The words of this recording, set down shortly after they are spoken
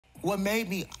what made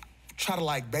me try to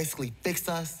like basically fix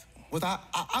us was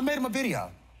I made him a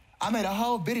video. I made a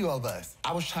whole video of us.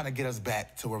 I was trying to get us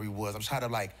back to where we was. I'm trying to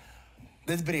like,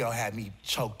 this video had me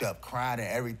choked up, crying and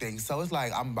everything. So it's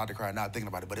like, I'm about to cry now thinking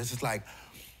about it, but it's just like,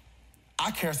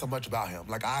 I care so much about him.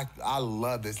 Like, I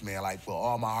love this man, like, with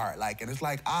all my heart. Like, and it's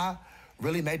like, I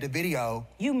really made the video.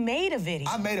 You made a video?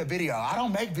 I made a video. I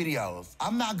don't make videos.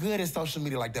 I'm not good at social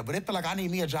media like that, but it feel like I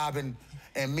need me a job in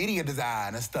media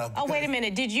design and stuff. Oh, wait a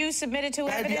minute. Did you submit it to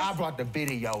evidence? Baby, I brought the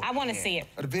video. I want to see it.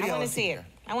 The video I want to see it.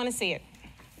 I want to see it.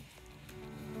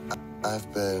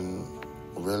 I've been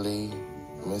really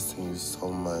missing you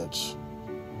so much.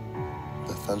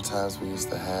 The fun times we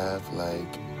used to have,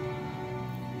 like,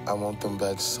 I want them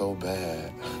back so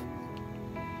bad.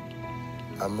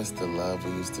 I miss the love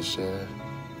we used to share.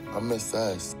 I miss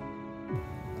us.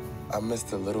 I miss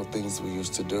the little things we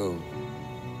used to do.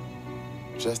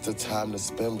 Just the time to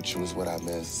spend with you is what I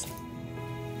miss.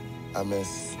 I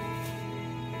miss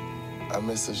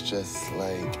us just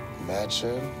like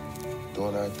matching,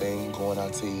 doing our thing, going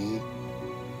out to eat,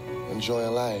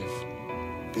 enjoying life,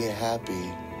 being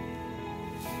happy.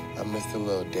 I miss the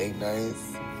little date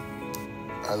nights,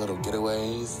 our little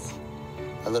getaways,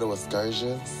 our little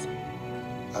excursions.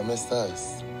 I miss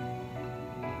us.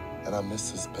 And I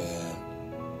miss this band.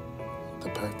 The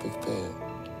perfect fit.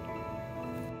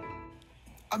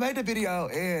 I made the video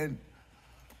and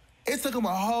it took him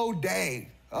a whole day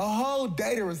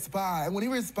to respond. And when he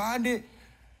responded,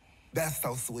 that's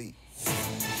so sweet.